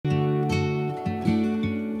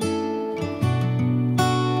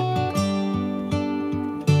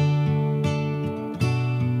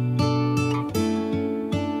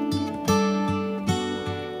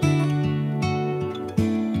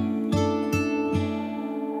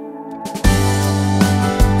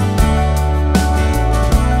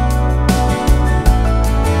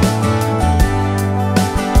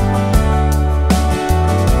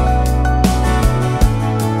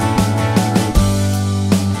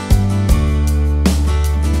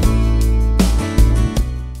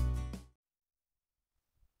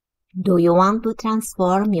Do you want to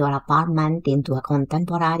transform your apartment into a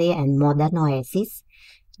contemporary and modern oasis?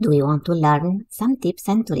 Do you want to learn some tips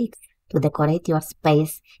and tricks to decorate your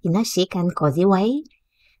space in a chic and cozy way?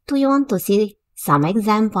 Do you want to see some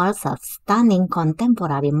examples of stunning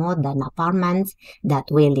contemporary modern apartments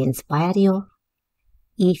that will inspire you?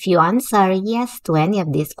 If you answer yes to any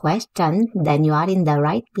of these questions, then you are in the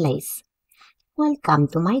right place. Welcome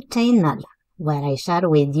to my channel, where I share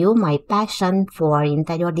with you my passion for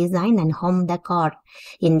interior design and home decor.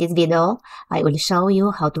 In this video, I will show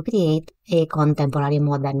you how to create a contemporary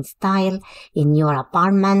modern style in your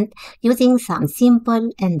apartment using some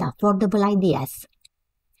simple and affordable ideas.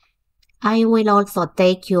 I will also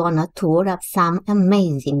take you on a tour of some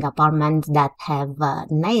amazing apartments that have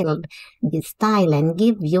nailed this style and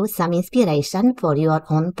give you some inspiration for your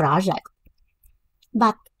own project.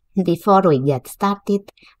 But before we get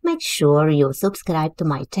started, make sure you subscribe to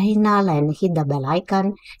my channel and hit the bell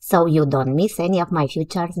icon so you don't miss any of my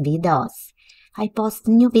future videos. I post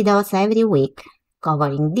new videos every week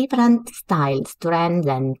covering different styles, trends,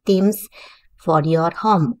 and themes for your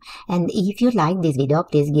home. And if you like this video,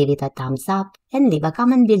 please give it a thumbs up and leave a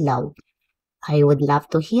comment below. I would love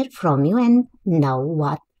to hear from you and know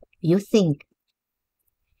what you think.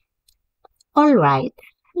 Alright,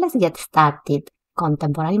 let's get started.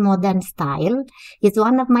 Contemporary modern style is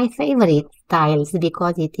one of my favorite styles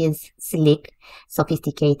because it is sleek,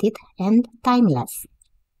 sophisticated, and timeless.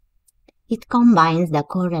 It combines the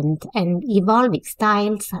current and evolving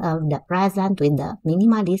styles of the present with the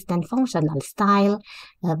minimalist and functional style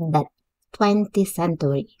of the 20th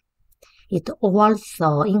century. It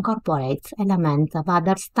also incorporates elements of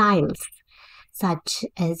other styles, such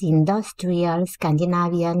as industrial,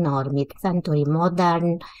 Scandinavian, or mid-century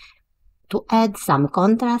modern, to add some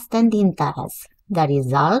contrast and interest. The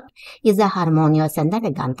result is a harmonious and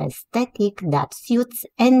elegant aesthetic that suits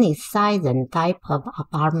any size and type of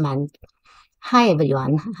apartment. Hi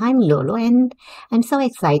everyone, I'm Lulu and I'm so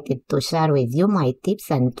excited to share with you my tips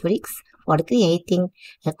and tricks for creating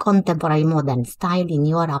a contemporary modern style in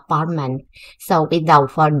your apartment. So without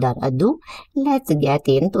further ado, let's get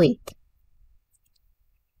into it.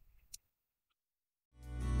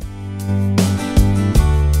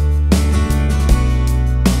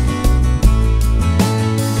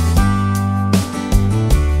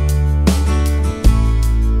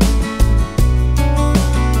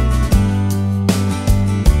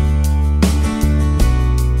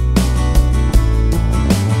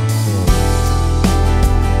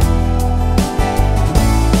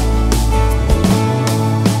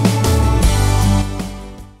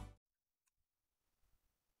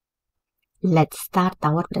 Let's start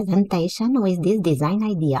our presentation with this design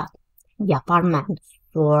idea. The apartment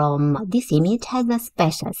from this image has a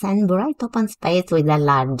spacious and bright open space with a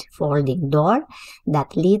large folding door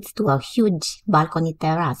that leads to a huge balcony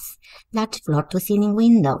terrace. Large floor-to-ceiling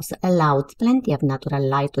windows allows plenty of natural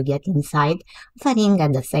light to get inside, offering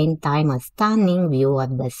at the same time a stunning view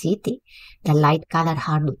of the city. The light color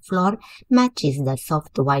hardwood floor matches the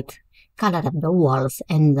soft white color of the walls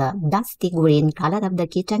and the dusty green color of the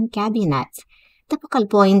kitchen cabinets. The focal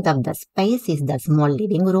point of the space is the small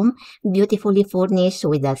living room, beautifully furnished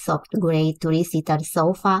with a soft gray three-seater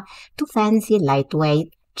sofa, two fancy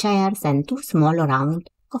lightweight chairs, and two small round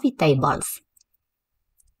coffee tables.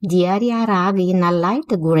 The area rug in a light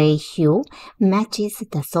gray hue matches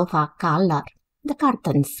the sofa color. The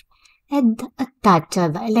curtains add a touch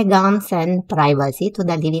of elegance and privacy to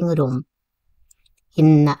the living room.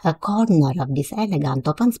 In a corner of this elegant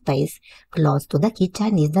open space, close to the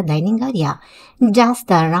kitchen, is the dining area. Just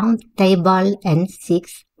a round table and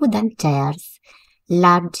 6 wooden chairs.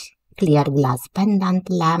 Large clear glass pendant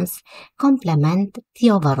lamps complement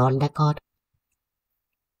the overall decor.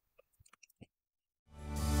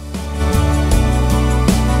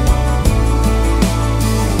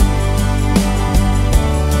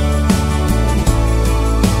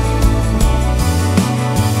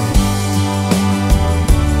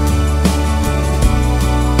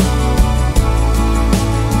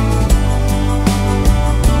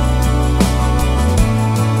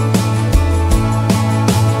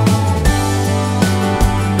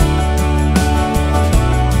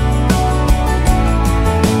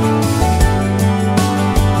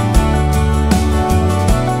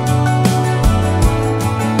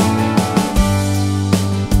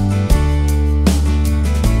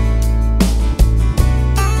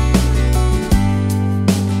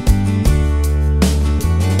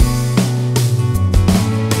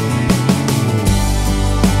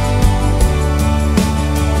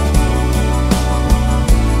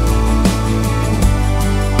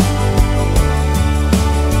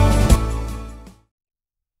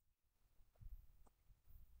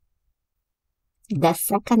 The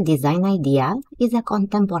second design idea is a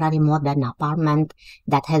contemporary modern apartment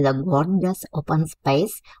that has a gorgeous open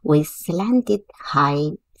space with slanted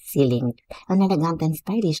high ceiling, an elegant and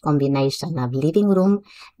stylish combination of living room,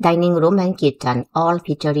 dining room, and kitchen, all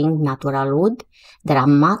featuring natural wood,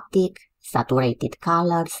 dramatic saturated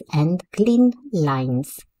colors, and clean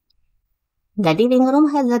lines. The living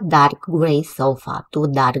room has a dark gray sofa, two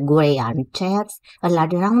dark gray armchairs, a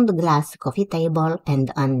large round glass coffee table,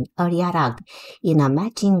 and an area rug in a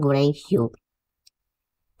matching gray hue.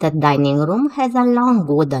 The dining room has a long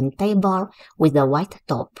wooden table with a white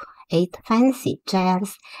top, 8 fancy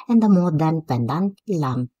chairs, and a modern pendant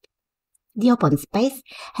lamp. The open space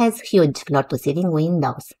has huge floor-to-ceiling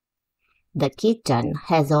windows. The kitchen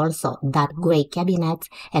has also dark gray cabinets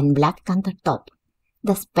and black countertop.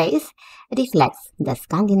 The space reflects the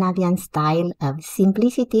Scandinavian style of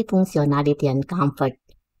simplicity, functionality, and comfort.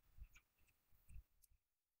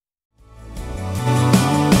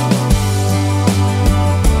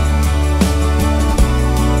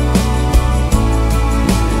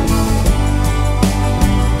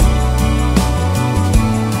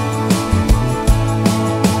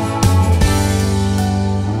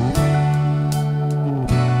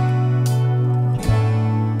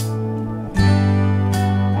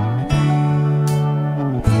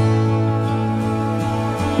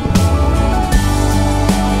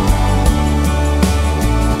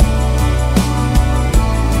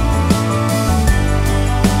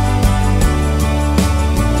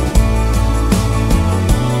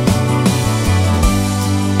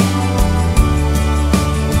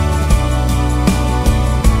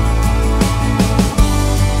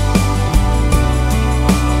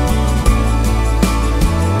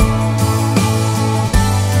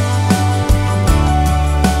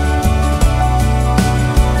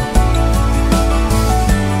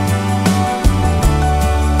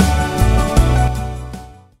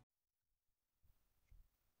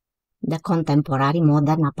 The contemporary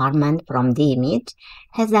modern apartment from the image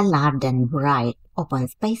has a large and bright open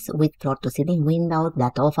space with floor-to-ceiling windows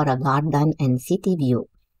that offer a garden and city view.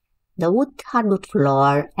 The wood hardwood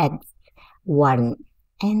floor adds warmth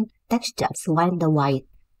and textures, while the white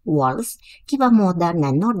walls give a modern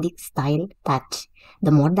and Nordic style touch.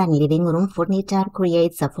 The modern living room furniture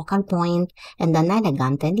creates a focal point and an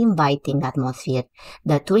elegant and inviting atmosphere.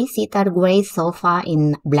 The three-seater gray sofa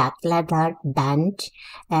in black leather bench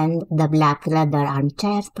and the black leather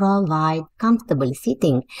armchairs provide comfortable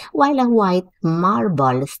sitting, while a white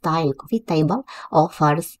marble-style coffee table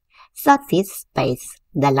offers surface space.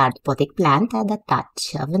 The large potted plant adds a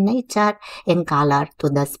touch of nature and color to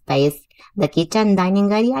the space. The kitchen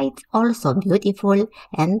dining area is also beautiful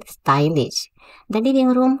and stylish. The living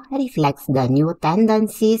room reflects the new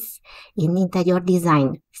tendencies in interior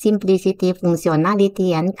design, simplicity,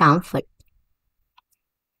 functionality, and comfort.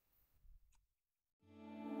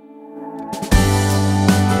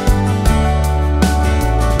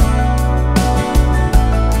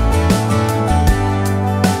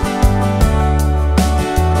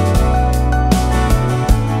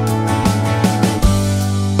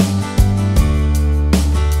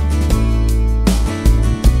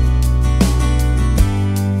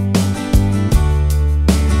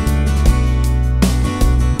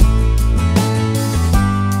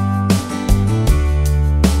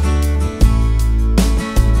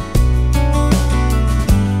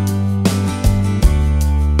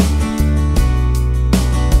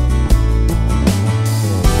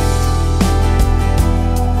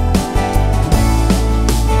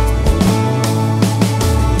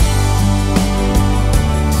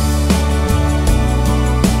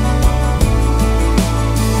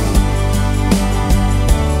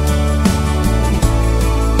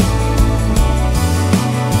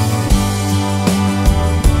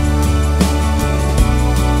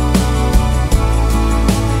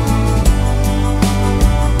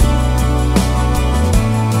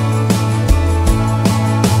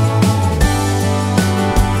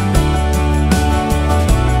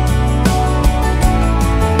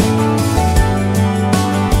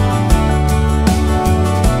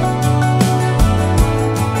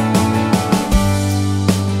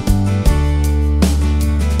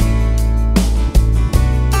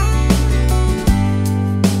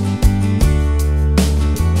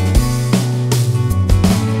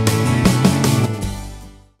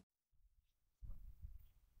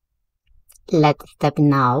 Let's step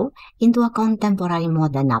now into a contemporary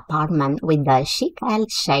modern apartment with a chic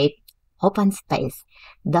L-shaped open space.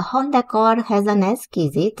 The whole decor has an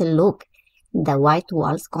exquisite look. The white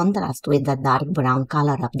walls contrast with the dark brown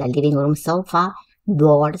color of the living room sofa,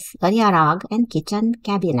 doors, area rug, and kitchen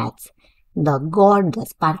cabinets. The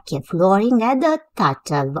gorgeous parquet flooring adds a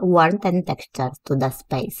touch of warmth and texture to the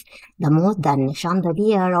space. The modern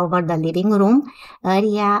chandelier over the living room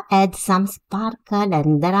area adds some sparkle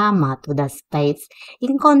and drama to the space.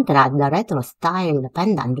 In contrast, the retro-style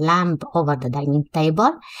pendant lamp over the dining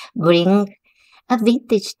table brings a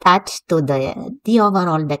vintage touch to the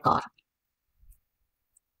overall decor.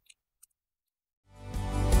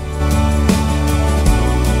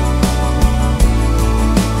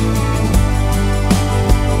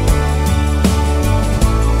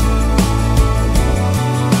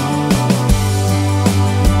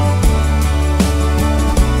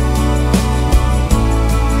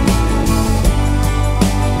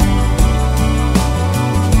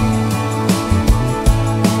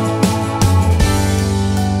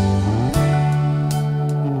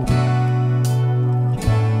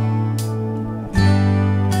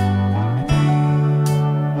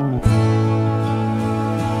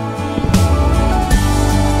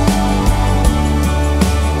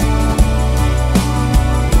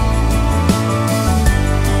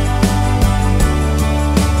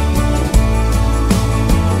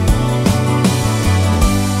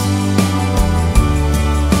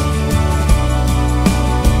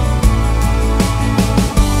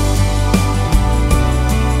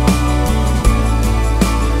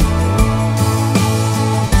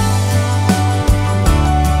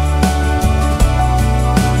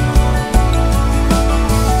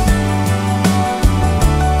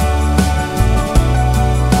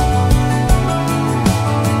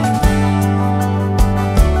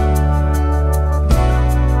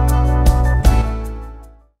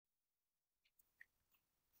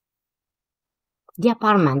 The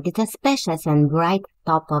apartment is a spacious and bright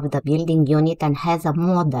top of the building unit and has a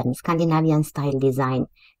modern Scandinavian style design.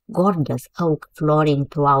 Gorgeous oak flooring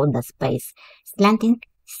throughout the space, slanting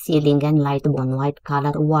ceiling and light bone white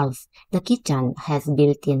color walls. The kitchen has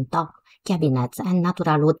built-in top cabinets and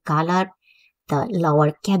natural wood color the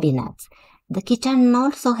lower cabinets. The kitchen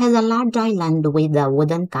also has a large island with a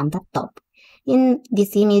wooden countertop. In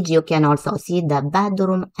this image, you can also see the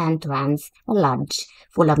bedroom entrance, a large,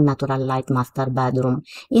 full of natural light master bedroom.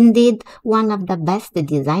 Indeed, one of the best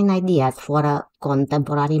design ideas for a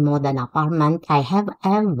contemporary modern apartment I have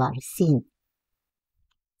ever seen.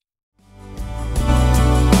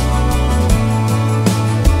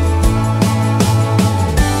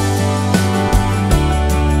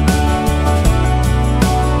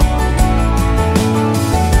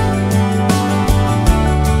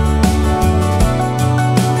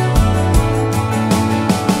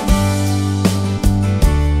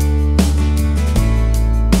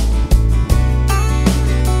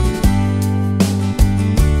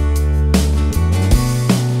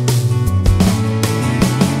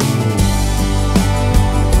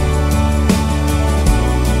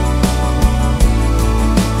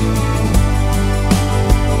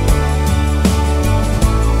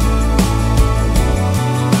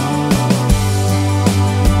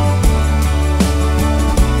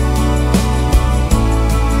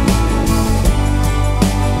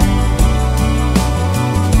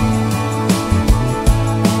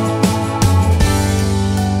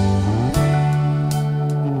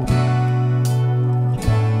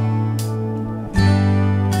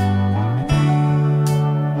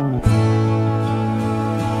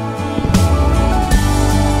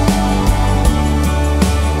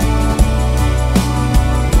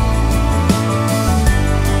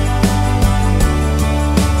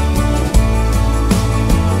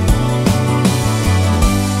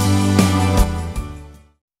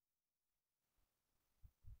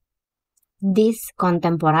 This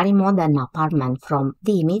contemporary modern apartment from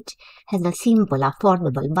the image has a simple,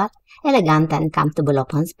 affordable, but elegant and comfortable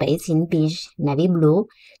open space in beige, navy blue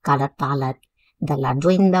color palette. The large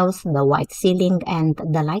windows, the white ceiling, and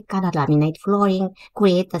the light color laminate flooring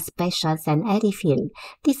create a spacious and airy feel,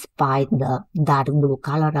 despite the dark blue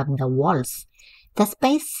color of the walls. The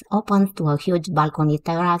space opens to a huge balcony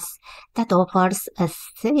terrace that offers a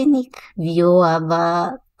scenic view of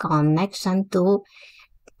a connection to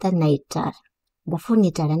the nature. The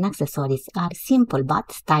furniture and accessories are simple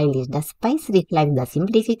but stylish. The space reflects the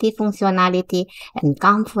simplicity, functionality, and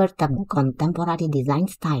comfort of the contemporary design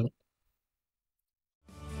style.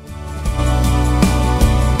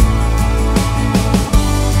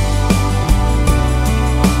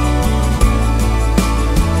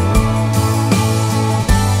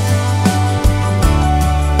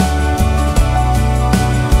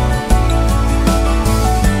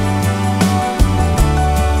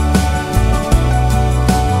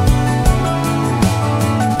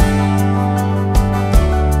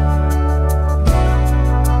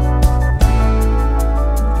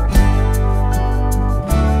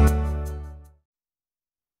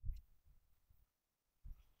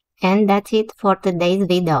 And that's it for today's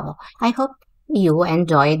video. I hope you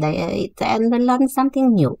enjoyed it and learned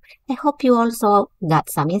something new. I hope you also got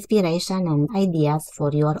some inspiration and ideas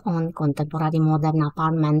for your own contemporary modern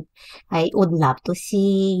apartment. I would love to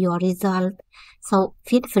see your result. So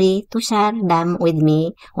feel free to share them with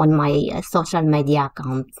me on my social media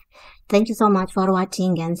accounts. Thank you so much for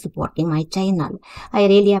watching and supporting my channel. I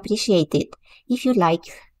really appreciate it. If you like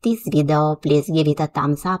this video, please give it a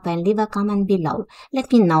thumbs up and leave a comment below.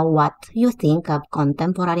 Let me know what you think of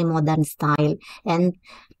contemporary modern style and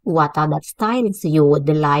what other styles you would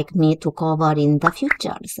like me to cover in the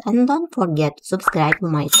futures. And don't forget to subscribe to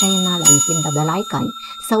my channel and hit the bell icon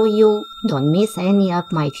so you don't miss any of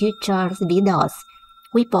my future videos.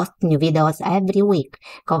 We post new videos every week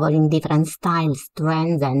covering different styles,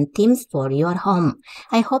 trends, and themes for your home.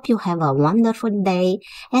 I hope you have a wonderful day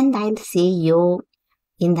and I'll see you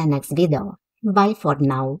in the next video. Bye for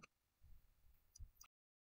now.